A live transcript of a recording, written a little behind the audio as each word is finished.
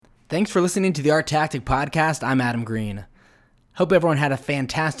Thanks for listening to the Art Tactic Podcast. I'm Adam Green. Hope everyone had a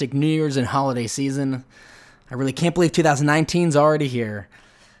fantastic New Year's and holiday season. I really can't believe 2019 is already here.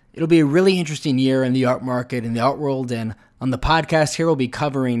 It'll be a really interesting year in the art market and the art world, and on the podcast here we'll be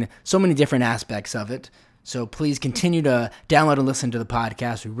covering so many different aspects of it. So please continue to download and listen to the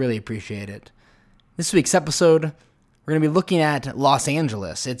podcast. We really appreciate it. This week's episode, we're going to be looking at Los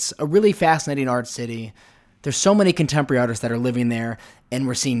Angeles. It's a really fascinating art city. There's so many contemporary artists that are living there, and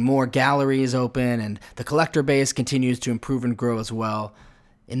we're seeing more galleries open, and the collector base continues to improve and grow as well.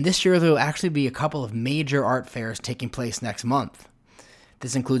 And this year, there will actually be a couple of major art fairs taking place next month.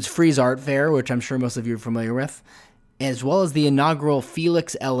 This includes Frieze Art Fair, which I'm sure most of you are familiar with, as well as the inaugural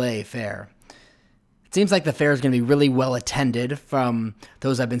Felix LA Fair. It seems like the fair is going to be really well attended. From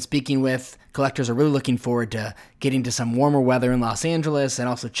those I've been speaking with, collectors are really looking forward to getting to some warmer weather in Los Angeles and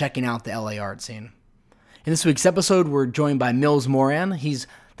also checking out the LA art scene. In this week's episode, we're joined by Mills Moran. He's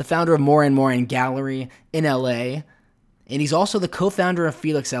the founder of Moran Moran Gallery in LA, and he's also the co-founder of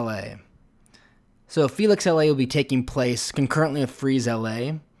Felix LA. So Felix LA will be taking place concurrently with Frieze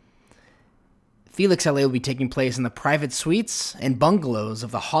LA. Felix LA will be taking place in the private suites and bungalows of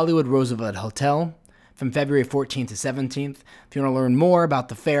the Hollywood Roosevelt Hotel from February 14th to 17th. If you want to learn more about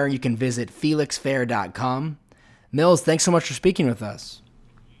the fair, you can visit felixfair.com. Mills, thanks so much for speaking with us.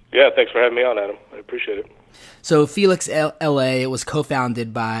 Yeah, thanks for having me on, Adam. I appreciate it. So Felix LA, it was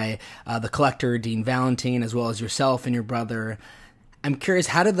co-founded by the collector Dean Valentine, as well as yourself and your brother. I'm curious,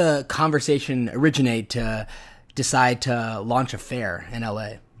 how did the conversation originate to decide to launch a fair in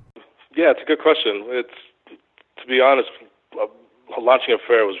LA? Yeah, it's a good question. To be honest, launching a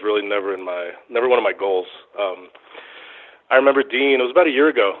fair was really never one of my goals. I remember Dean, it was about a year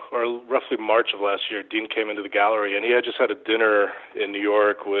ago, or roughly March of last year, Dean came into the gallery, and he had just had a dinner in New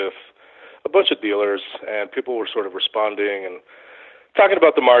York with a bunch of dealers, and people were sort of responding and talking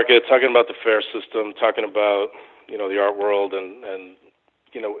about the market, talking about the fair system, talking about, the art world, and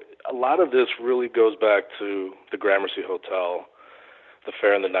a lot of this really goes back to the Gramercy Hotel, the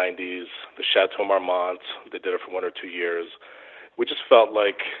fair in the 90s, the Chateau Marmont. They did it for 1 or 2 years. We just felt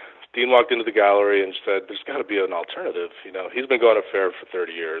like Dean walked into the gallery and said, there's got to be an alternative. He's been going to fair for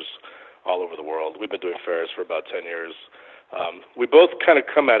 30 years all over the world. We've been doing fairs for about 10 years. We both kind of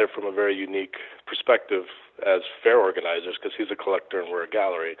come at it from a very unique perspective as fair organizers, because he's a collector and we're a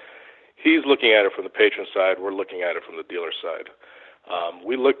gallery. He's looking at it from the patron side. We're looking at it from the dealer side.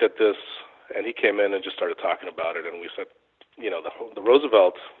 We looked at this, and he came in and just started talking about it, and we said, the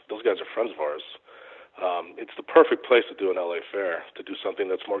Roosevelt, those guys are friends of ours. It's the perfect place to do an LA fair, to do something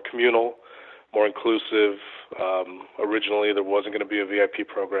that's more communal, more inclusive. Originally, there wasn't going to be a VIP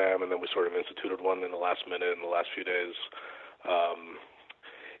program, and then we sort of instituted one in the last minute, in the last few days.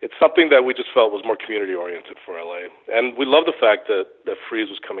 It's something that we just felt was more community-oriented for LA. And we love the fact that Frieze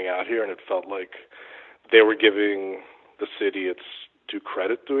was coming out here, and it felt like they were giving the city its due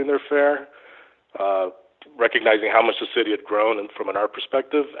credit doing their fair, recognizing how much the city had grown and from an art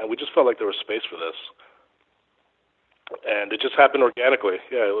perspective, and we just felt like there was space for this. And it just happened organically.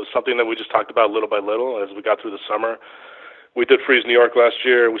 Yeah, it was something that we just talked about little by little as we got through the summer. We did Frieze New York last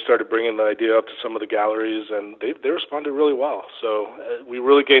year. We started bringing the idea up to some of the galleries, and they responded really well. So we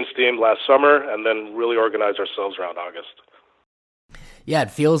really gained steam last summer and then really organized ourselves around August. Yeah,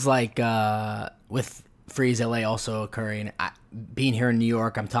 it feels like with Frieze LA also occurring, being here in New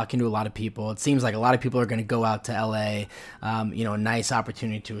York, I'm talking to a lot of people. It seems like a lot of people are going to go out to LA, a nice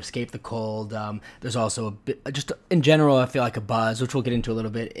opportunity to escape the cold. There's also a bit, just in general, I feel like a buzz, which we'll get into a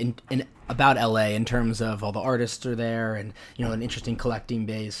little bit in about LA in terms of all the artists are there and, an interesting collecting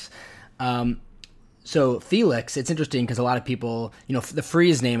base. So Felix, it's interesting because a lot of people, the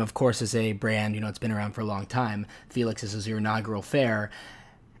Frieze name, of course, is a brand, it's been around for a long time. Felix, this is your inaugural fair.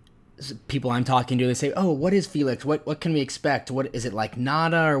 People I'm talking to, they say, "Oh, what is Felix? What can we expect? What is it like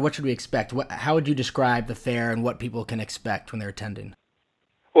Nada, or what should we expect? How would you describe the fair and what people can expect when they're attending?"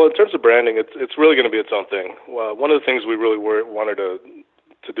 Well, in terms of branding, it's really going to be its own thing. Well, one of the things we really wanted to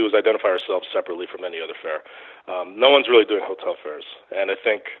do is identify ourselves separately from any other fair. No one's really doing hotel fairs, and I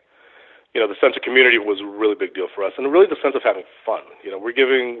think the sense of community was a really big deal for us, and really the sense of having fun. We're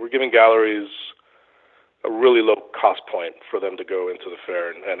giving galleries a really low cost point for them to go into the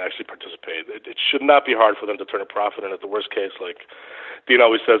fair and actually participate. It should not be hard for them to turn a profit, and at the worst case, like Dean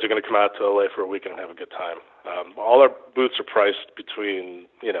always says, they're going to come out to LA for a weekend and have a good time. All our booths are priced between,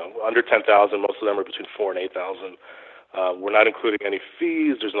 under $10,000. Most of them are between $4,000 and $8,000. We're not including any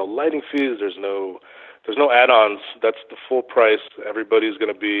fees. There's no lighting fees. There's no add-ons. That's the full price. Everybody's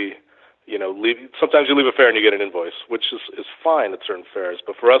going to be sometimes you leave a fair and you get an invoice, which is fine at certain fairs.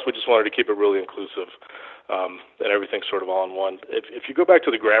 But for us, we just wanted to keep it really inclusive. and everything's sort of all in one. If you go back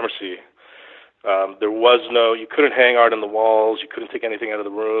to the Gramercy, you couldn't hang art on the walls, you couldn't take anything out of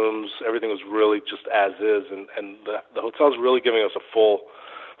the rooms. Everything was really just as is, and the hotel's really giving us a full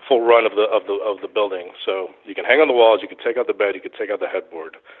run of the building. So you can hang on the walls, you can take out the bed, you can take out the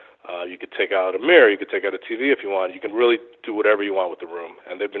headboard, you could take out a mirror, you could take out a TV if you want. You can really do whatever you want with the room,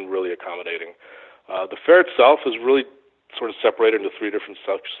 and they've been really accommodating. The fair itself is really sort of separated into three different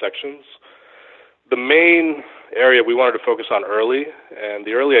sections. The main area we wanted to focus on early, and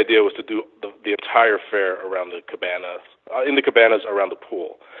the early idea was to do the entire fair around the cabanas, in the cabanas around the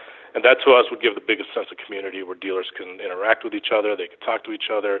pool. And that to us would give the biggest sense of community where dealers can interact with each other, they can talk to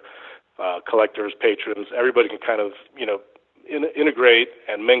each other, collectors, patrons, everybody can kind of, integrate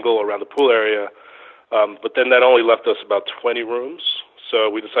and mingle around the pool area. But then that only left us about 20 rooms, so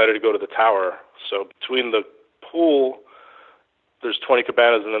we decided to go to the tower. So between the pool, there's 20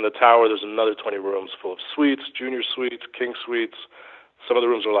 cabanas, and then the tower, there's another 20 rooms full of suites, junior suites, king suites. Some of the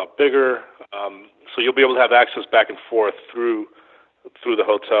rooms are a lot bigger, so you'll be able to have access back and forth through the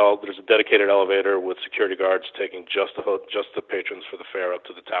hotel. There's a dedicated elevator with security guards taking just the patrons for the fair up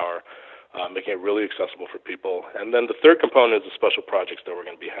to the tower, making it really accessible for people. And then the third component is the special projects that we're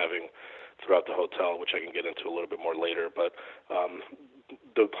going to be having throughout the hotel, which I can get into a little bit more later. But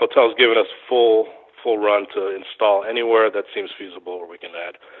the hotel's given us full run to install anywhere that seems feasible where we can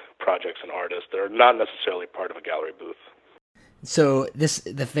add projects and artists that are not necessarily part of a gallery booth. So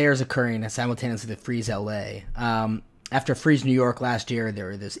the fair is occurring simultaneously with Frieze LA. After Frieze New York last year, there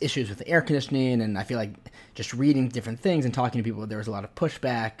were those issues with the air conditioning, and I feel like just reading different things and talking to people, there was a lot of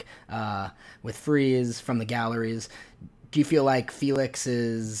pushback with Frieze from the galleries. Do you feel like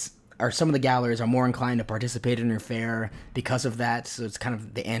some of the galleries are more inclined to participate in your fair because of that? So it's kind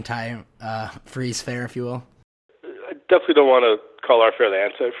of the anti-Frieze fair, if you will? I definitely don't want to call our fair the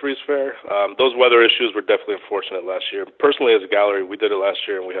anti-Frieze fair. Those weather issues were definitely unfortunate last year. Personally, as a gallery, we did it last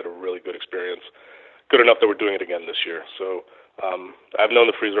year, and we had a really good experience. Good enough that we're doing it again this year. So I've known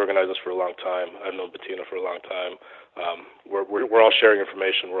the Frieze organizers for a long time. I've known Bettina for a long time. We're all sharing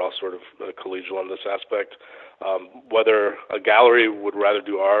information. We're all sort of collegial in this aspect. Whether a gallery would rather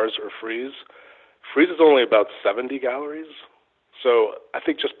do ours or Frieze is only about 70 galleries. So I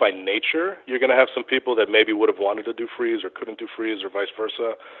think just by nature, you're going to have some people that maybe would have wanted to do Frieze or couldn't do Frieze or vice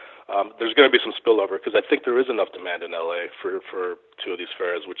versa. There's going to be some spillover because I think there is enough demand in LA for two of these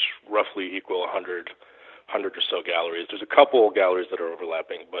fairs, which roughly equal 100 or so galleries. There's a couple galleries that are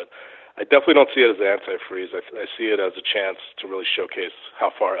overlapping, but I definitely don't see it as the anti-Frieze. I see it as a chance to really showcase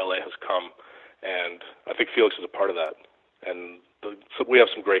how far LA has come, and I think Felix is a part of that. And so we have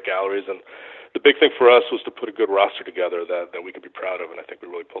some great galleries, and the big thing for us was to put a good roster together that we could be proud of, and I think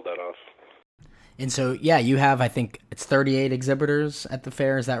we really pulled that off. And so, yeah, you have, I think it's 38 exhibitors at the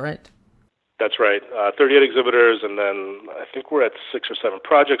fair, is that right? That's right. 38 exhibitors, and then I think we're at 6 or 7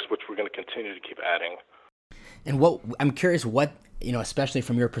 projects, which we're going to continue to keep adding. And I'm curious what, especially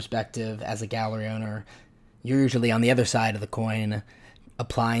from your perspective as a gallery owner, you're usually on the other side of the coin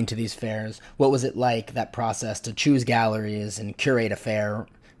applying to these fairs. What was it like, that process to choose galleries and curate a fair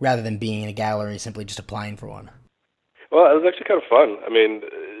rather than being in a gallery simply just applying for one? Well, it was actually kind of fun. I mean,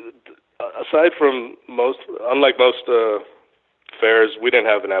 aside from unlike most fairs, we didn't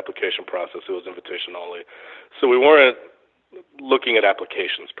have an application process. It was invitation only. So we weren't looking at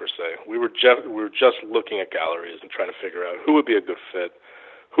applications per se. We were just looking at galleries and trying to figure out who would be a good fit,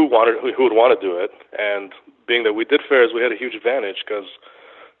 who would want to do it. And being that we did fairs, we had a huge advantage because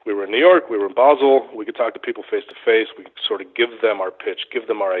we were in New York, we were in Basel, we could talk to people face to face, we could sort of give them our pitch, give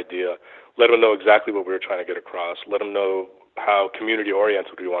them our idea, let them know exactly what we were trying to get across, let them know how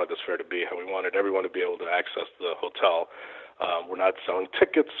community-oriented we wanted this fair to be, how we wanted everyone to be able to access the hotel. We're not selling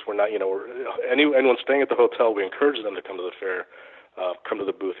tickets. We're not, anyone staying at the hotel, we encourage them to come to the fair, come to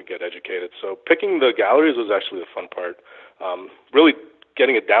the booth and get educated. So picking the galleries was actually the fun part. Really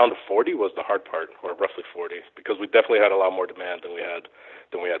getting it down to 40 was the hard part, or roughly 40, because we definitely had a lot more demand than we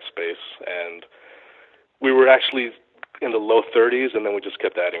had space. And we were actually in the low 30s, and then we just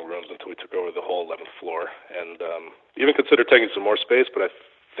kept adding rooms until we took over the whole 11th floor. And even considered taking some more space, but I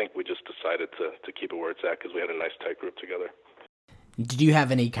think we just decided to keep it where it's at because we had a nice tight group together. Did you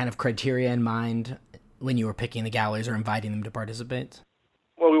have any kind of criteria in mind when you were picking the galleries or inviting them to participate?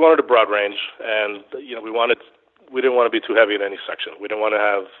 Well, we wanted a broad range, and we didn't want to be too heavy in any section. We didn't want to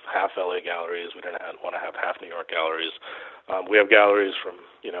have half LA galleries. We didn't want to have half New York galleries. We have galleries from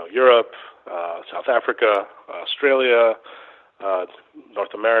Europe, South Africa, Australia,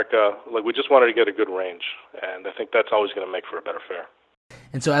 North America. We just wanted to get a good range, and I think that's always going to make for a better fair.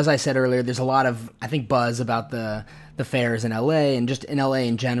 And so, as I said earlier, there's a lot of, I think, buzz about the fairs in LA and just in LA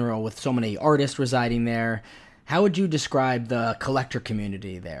in general with so many artists residing there. How would you describe the collector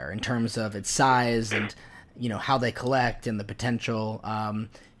community there in terms of its size and, how they collect and the potential?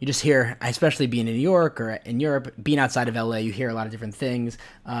 You just hear, especially being in New York or in Europe, being outside of LA, you hear a lot of different things.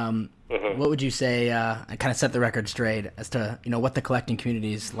 What would you say, and kind of set the record straight as to, what the collecting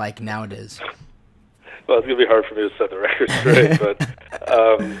community is like nowadays? Well, it's going to be hard for me to set the record straight, but,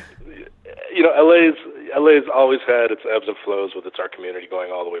 LA's always had its ebbs and flows with its art community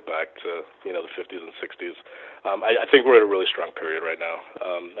going all the way back to, the 50s and 60s. I think we're at a really strong period right now,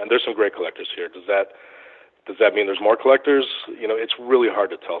 and there's some great collectors here. Does that mean there's more collectors? It's really hard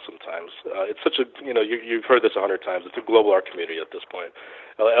to tell sometimes. It's such a, you've heard this 100 times. It's a global art community at this point.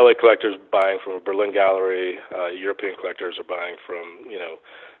 LA collectors buying from a Berlin gallery. European collectors are buying from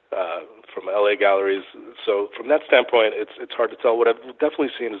LA galleries. So from that standpoint, it's hard to tell. What I've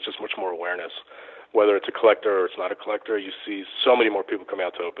definitely seen is just much more awareness. Whether it's a collector or it's not a collector, you see so many more people coming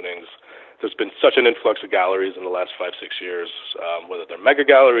out to openings. There's been such an influx of galleries in the last 5-6 years, whether they're mega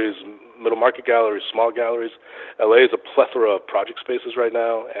galleries, middle market galleries, small galleries. LA is a plethora of project spaces right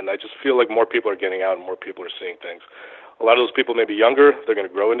now, and I just feel like more people are getting out and more people are seeing things. A lot of those people may be younger. They're going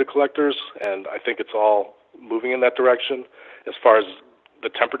to grow into collectors, and I think it's all moving in that direction. As far as the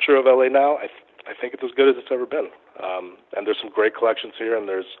temperature of LA now, I think it's as good as it's ever been. And there's some great collections here, and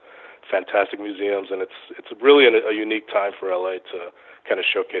there's fantastic museums, and it's really a unique time for LA to kind of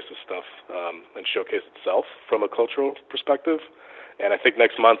showcase this stuff and showcase itself from a cultural perspective. And I think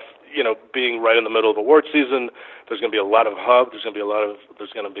next month, being right in the middle of award season, there's going to be a lot of hub. There's going to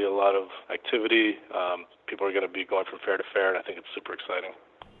be a lot of activity. People are going to be going from fair to fair, and I think it's super exciting.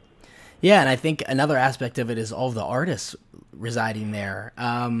 Yeah, and I think another aspect of it is all of the artists residing there.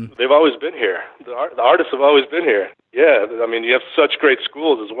 They've always been here. The artists have always been here. Yeah, I mean, you have such great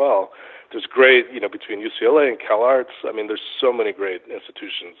schools as well. There's great, between UCLA and Cal Arts. I mean, there's so many great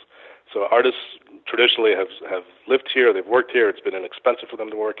institutions. So artists traditionally have lived here. They've worked here. It's been inexpensive for them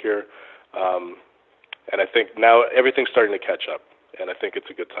to work here. And I think now everything's starting to catch up, and I think it's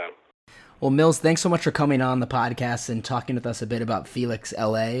a good time. Well, Mills, thanks so much for coming on the podcast and talking with us a bit about Felix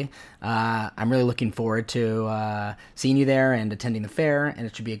LA. I'm really looking forward to seeing you there and attending the fair, and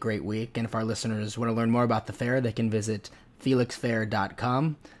it should be a great week. And if our listeners want to learn more about the fair, they can visit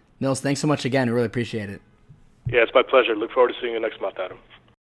felixfair.com. Mills, thanks so much again. I really appreciate it. Yeah, it's my pleasure. Look forward to seeing you next month, Adam.